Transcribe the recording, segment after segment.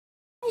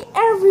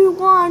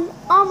everyone,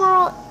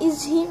 Amaral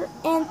is here,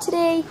 and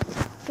today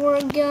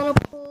we're gonna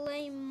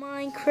play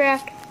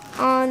Minecraft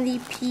on the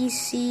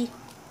PC.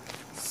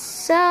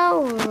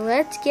 So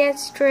let's get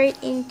straight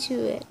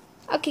into it.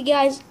 Okay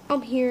guys,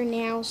 I'm here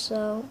now,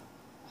 so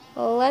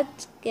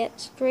let's get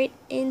straight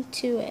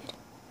into it.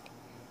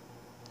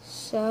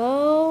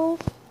 So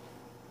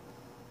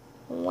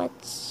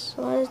let's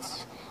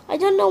I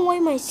don't know why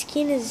my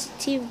skin is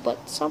Steve,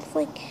 but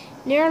something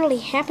nearly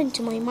happened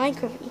to my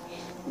Minecraft.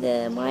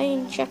 The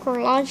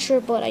Minecraft launcher,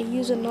 but I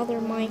use another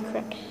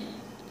Minecraft.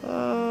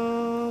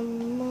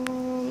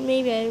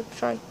 Maybe I'll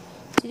try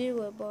to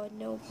do it, but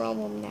no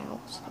problem now.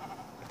 So.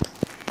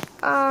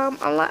 I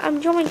am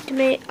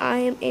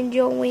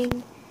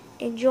enjoying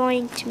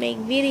to make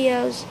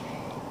videos.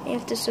 You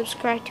have to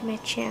subscribe to my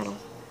channel,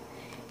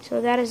 so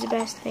that is the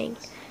best thing.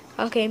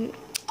 Okay,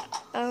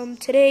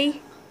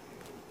 today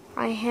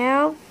I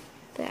have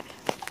that.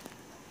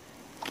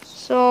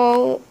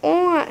 So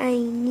all I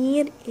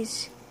need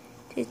is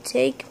to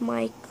take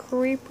my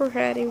creeper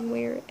head and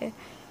wear it.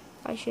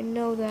 I should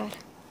know that.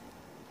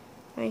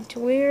 I need to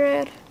wear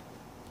it.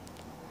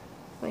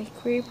 My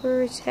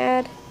creeper's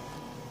head.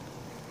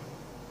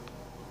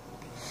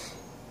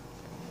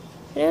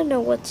 I don't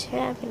know what's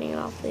happening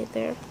off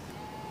there.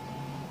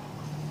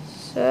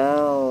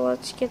 So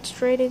let's get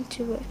straight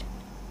into it.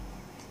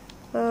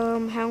 How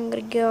I'm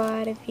gonna go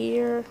out of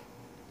here.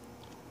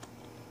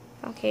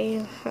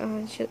 Okay,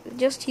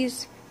 just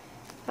use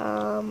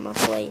a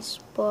place,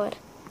 but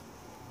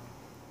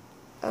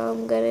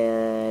I'm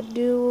gonna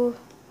do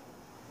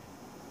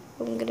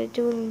it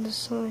in the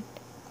sun,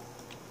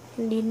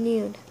 in the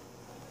noon.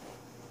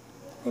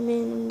 I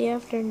mean in the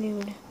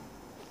afternoon,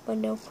 but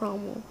no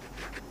problem.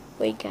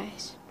 Wait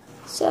guys,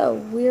 so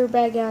we're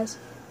back guys.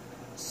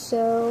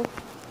 So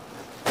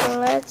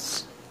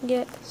let's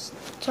get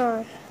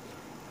started.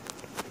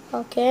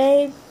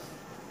 Okay,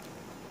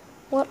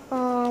 what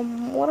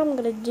I'm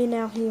gonna do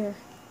now here,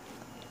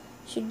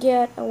 should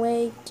get a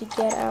way to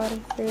get out of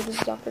here. This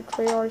is Dr.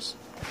 Treyarch's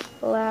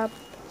lab,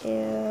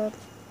 and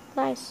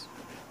nice,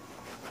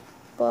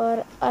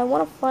 but I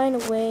want to find a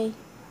way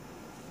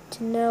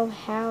to know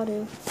how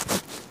to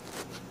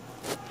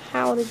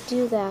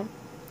do that.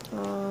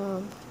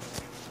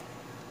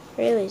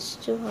 Really, it's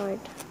too hard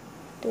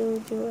to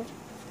do it.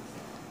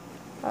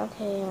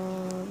 Okay,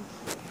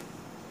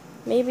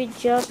 maybe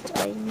just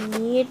I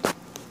need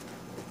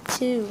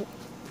to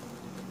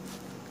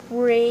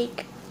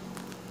break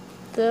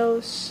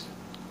those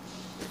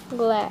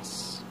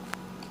glass.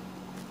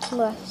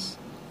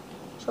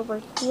 So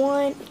break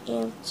 1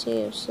 and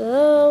 2.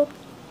 So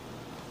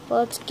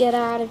let's get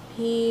out of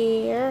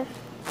here.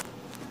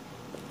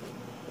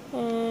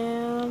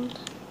 And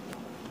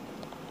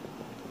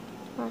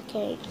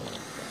okay.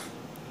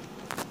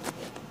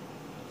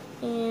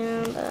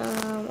 And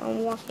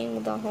I'm walking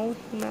with the whole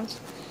mess.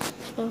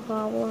 No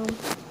problem.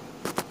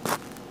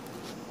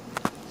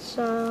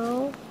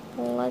 So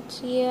let's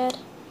get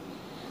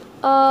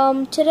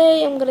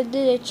today I'm gonna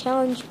do the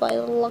challenge by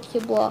the Lucky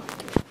Block.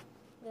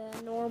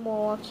 The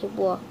normal Lucky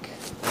Block.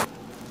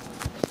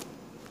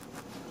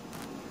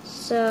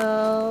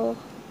 So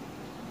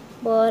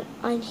but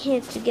I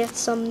need to get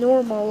some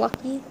normal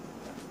lucky,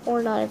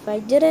 or not. If I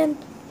didn't,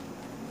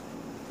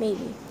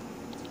 maybe.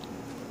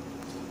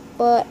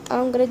 But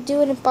I'm gonna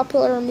do it in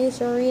Popular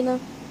Music Arena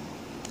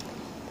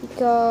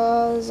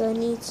because I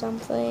need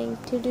something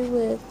to do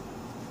with.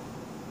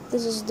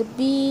 This is the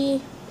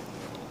B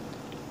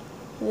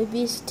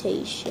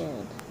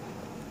station.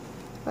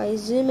 I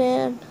zoom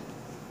in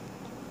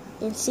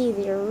and see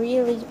they're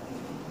really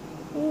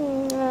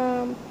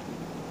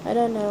I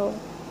don't know.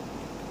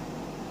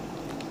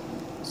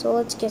 So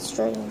let's get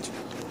straight into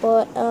it.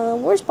 But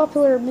where's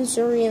Popular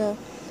Music Arena?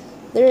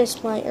 There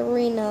is my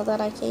arena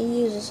that I can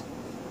use.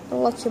 A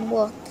Lucky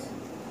Block.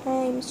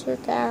 Hey, Mr.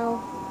 Cow.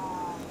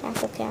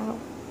 Apple Cow.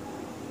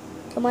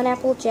 Come on,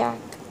 Applejack.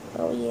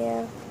 Oh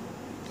yeah.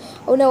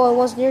 Oh no, I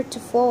was near to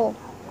fall.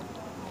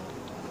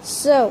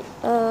 So,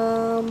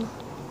 oh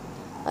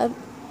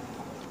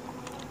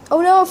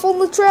no, I fell in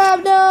the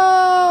trap.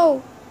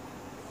 No.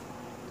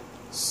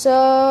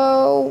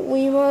 So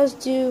we must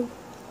do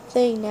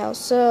thing now.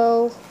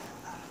 So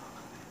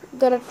I'm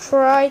gonna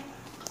try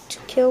to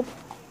kill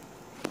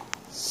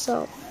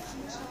some.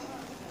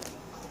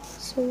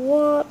 So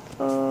what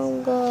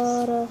I'm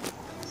gonna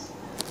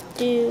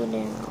do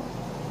now,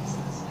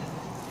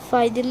 if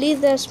I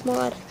delete this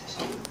mod,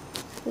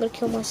 I'm gonna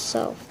kill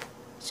myself.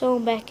 So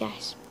I'm back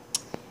guys.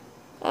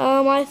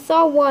 I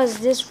thought was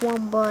this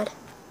one, but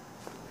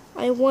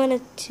I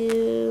wanted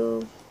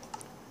to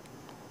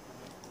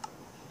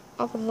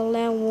open the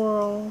land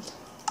world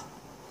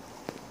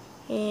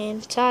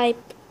and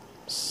type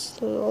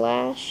 /kill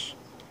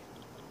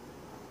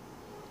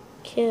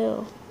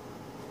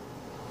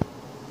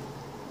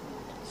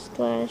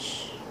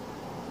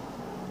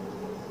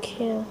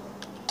 /kill,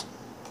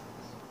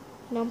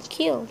 and I'm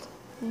killed,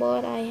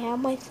 but I have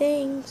my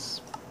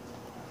things.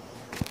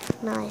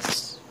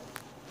 Nice.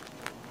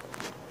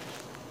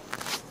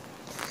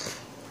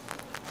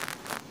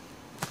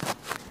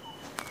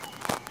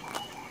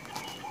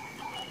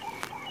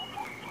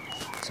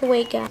 So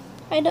wait guys,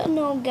 I don't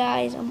know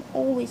guys, I'm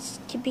always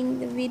skipping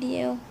the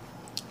video,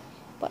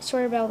 but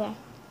sorry about that.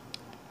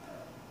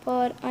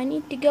 But I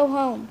need to go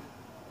home,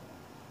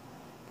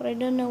 but I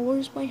don't know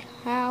where's my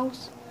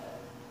house,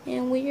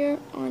 and we're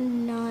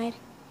on night,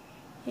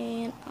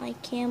 and I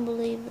can't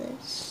believe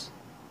this.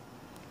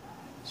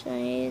 So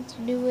I need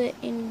to do it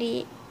in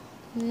the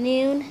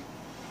noon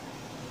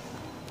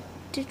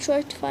to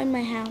try to find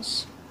my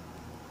house.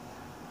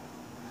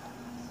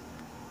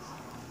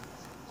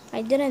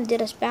 I didn't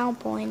did a spawn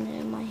point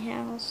in my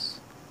house,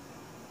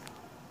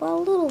 but a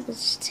little bit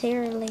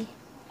scarily.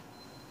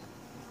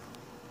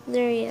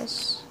 There he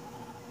is.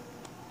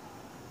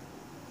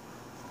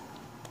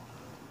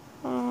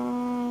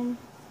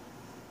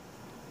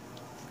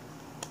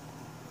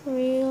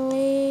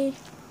 Really?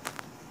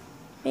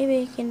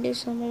 Maybe I can do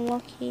some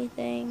lucky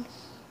things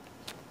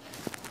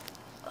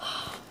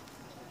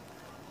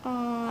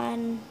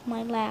on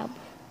my lab,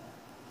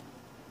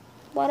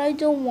 but I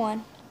don't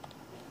want.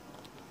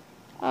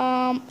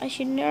 I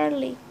should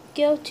nearly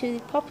go to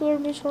the Popular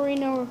Muse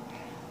Arena or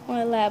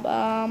my lab.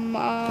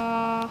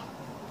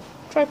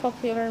 Try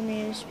Popular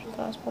Muse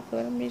because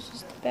Popular Muse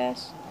is the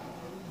best.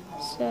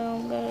 So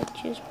I'm gonna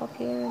choose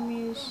Popular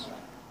Muse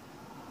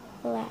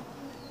lab.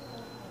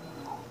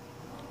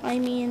 I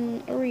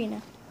mean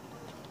arena.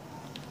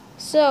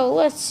 So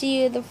let's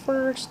see the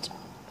first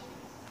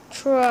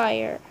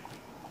trier.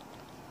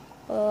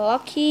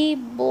 Lucky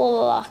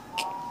block.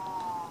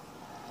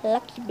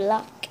 Lucky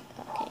block.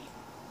 Okay.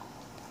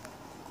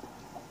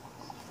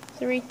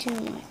 3, 2,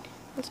 1.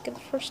 Let's get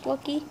the first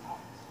lucky.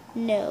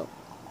 No,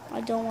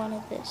 I don't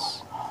want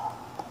this.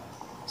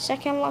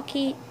 Second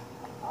lucky,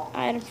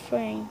 item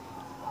frame.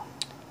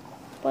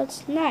 But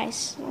it's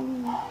nice.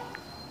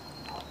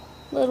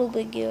 Little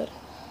bit good.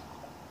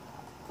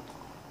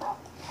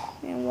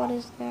 And what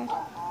is that?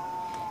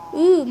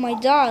 Ooh, my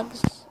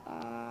dogs.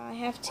 I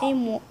have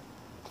team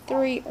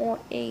 3 or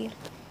 8,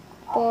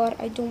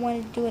 but I don't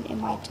want to do it in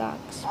my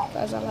dogs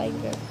because I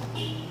like them.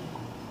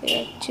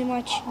 They're too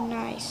much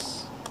nice.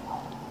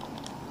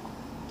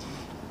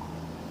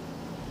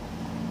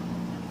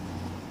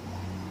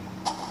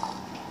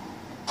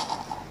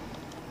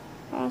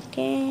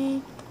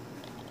 Okay.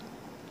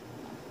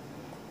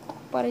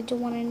 But I don't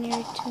want to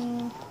near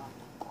to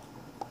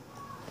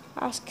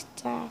ask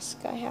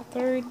task. I have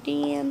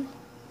 13.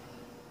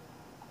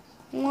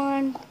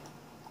 1.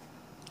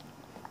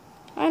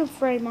 I'm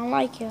afraid I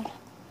like it.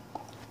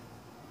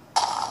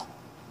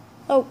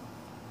 Oh.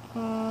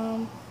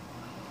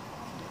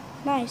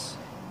 Nice.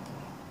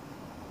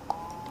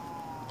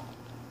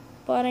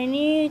 But I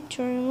need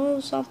to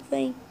remove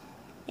something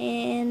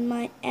in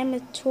my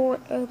inventory.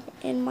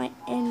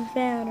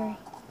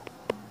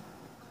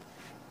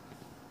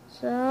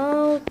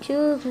 So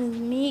choose with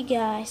me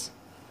guys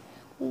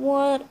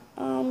what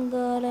I'm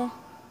gonna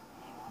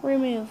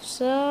remove.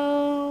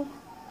 So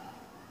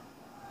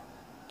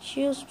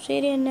choose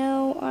obsidian.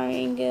 No, I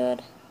ain't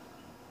good.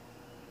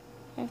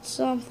 That's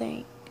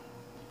something.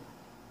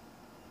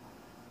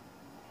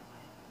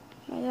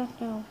 I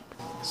don't know.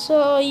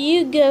 So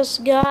you guess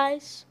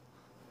guys.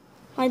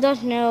 I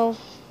don't know.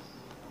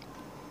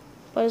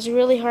 But it's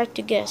really hard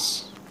to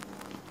guess.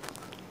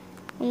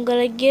 I'm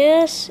gonna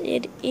guess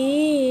it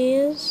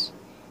is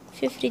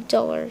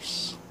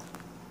 $50.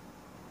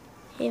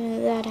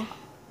 Even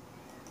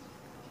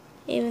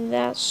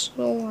that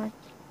sword.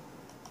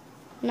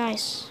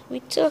 Nice. We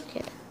took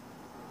it.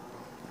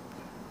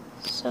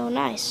 So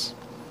nice.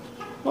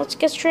 Let's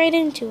get straight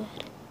into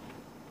it.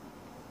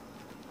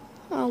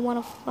 I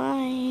wanna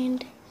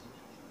find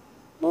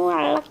more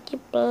lucky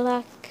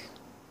block.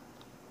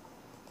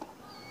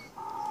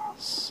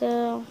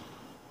 So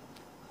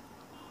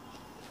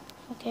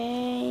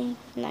okay,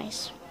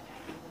 nice.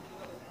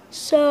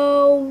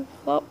 So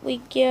what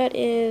we get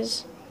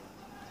is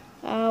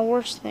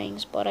worse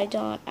things, but I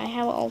don't. I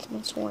have an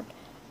ultimate sword.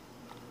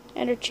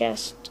 Ender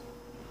chest.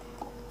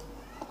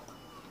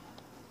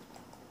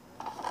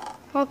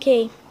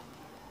 Okay.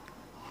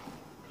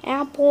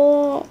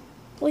 Apple.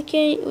 We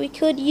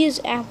could use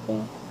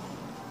apple.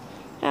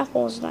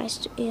 Apple is nice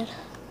to eat.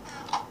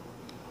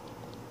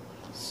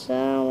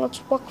 So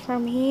let's walk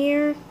from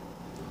here.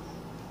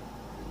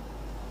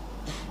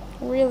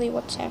 Really,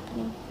 what's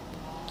happening?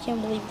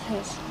 Can't believe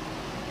this.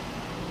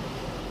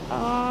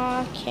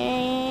 Okay.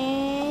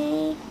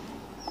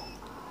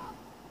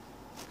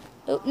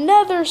 Oh,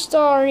 another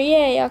star!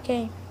 Yay!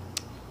 Okay.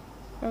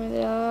 From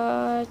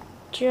the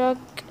jug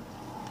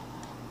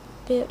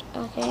bit.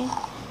 Okay.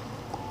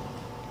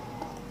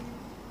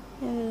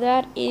 And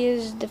that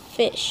is the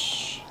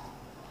fish.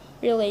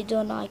 Really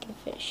don't like the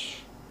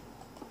fish.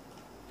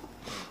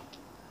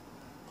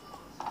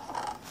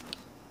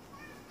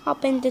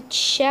 Hop in the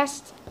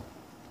chest.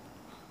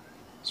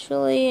 It's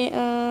really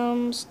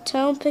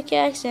stone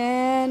pickaxe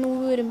and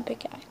wooden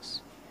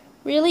pickaxe.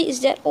 Really? Is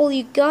that all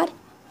you got?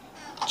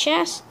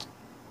 Chest?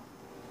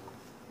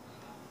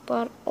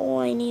 But all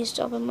I need is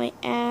to open my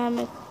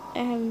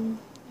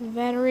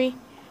inventory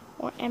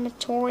or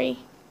inventory.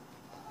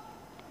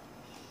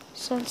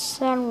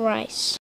 Sunrise.